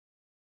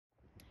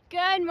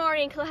Good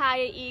morning,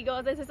 Klahowya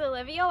Eagles. This is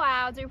Olivia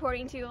Wilds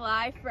reporting to you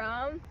live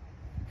from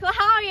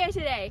Klahowya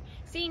today.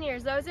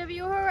 Seniors, those of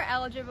you who are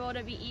eligible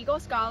to be Eagle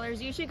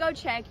Scholars, you should go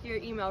check your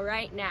email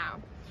right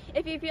now.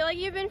 If you feel like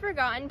you've been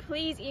forgotten,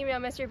 please email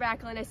Mr.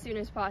 Backlund as soon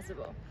as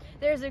possible.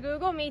 There's a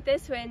Google Meet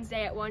this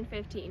Wednesday at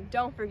 1:15.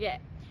 Don't forget.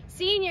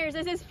 Seniors,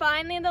 this is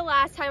finally the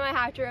last time I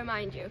have to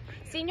remind you.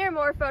 Senior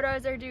More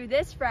photos are due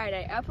this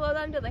Friday. Upload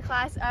them to the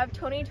Class of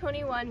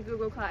 2021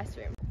 Google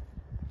Classroom.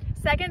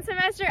 Second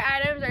semester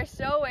items are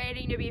still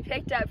waiting to be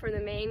picked up from the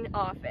main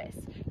office.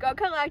 Go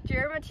collect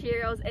your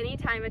materials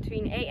anytime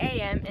between 8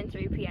 a.m. and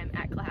 3 p.m.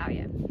 at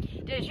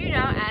Klahowya. Did you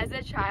know, as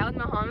a child,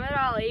 Muhammad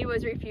Ali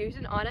was refused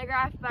an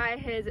autograph by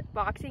his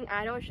boxing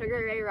idol,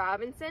 Sugar Ray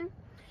Robinson?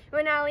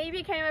 When Ali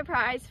became a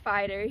prize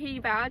fighter, he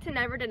vowed to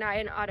never deny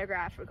an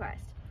autograph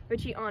request,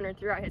 which he honored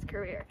throughout his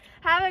career.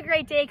 Have a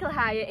great day,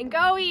 Klahowya, and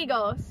go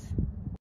Eagles!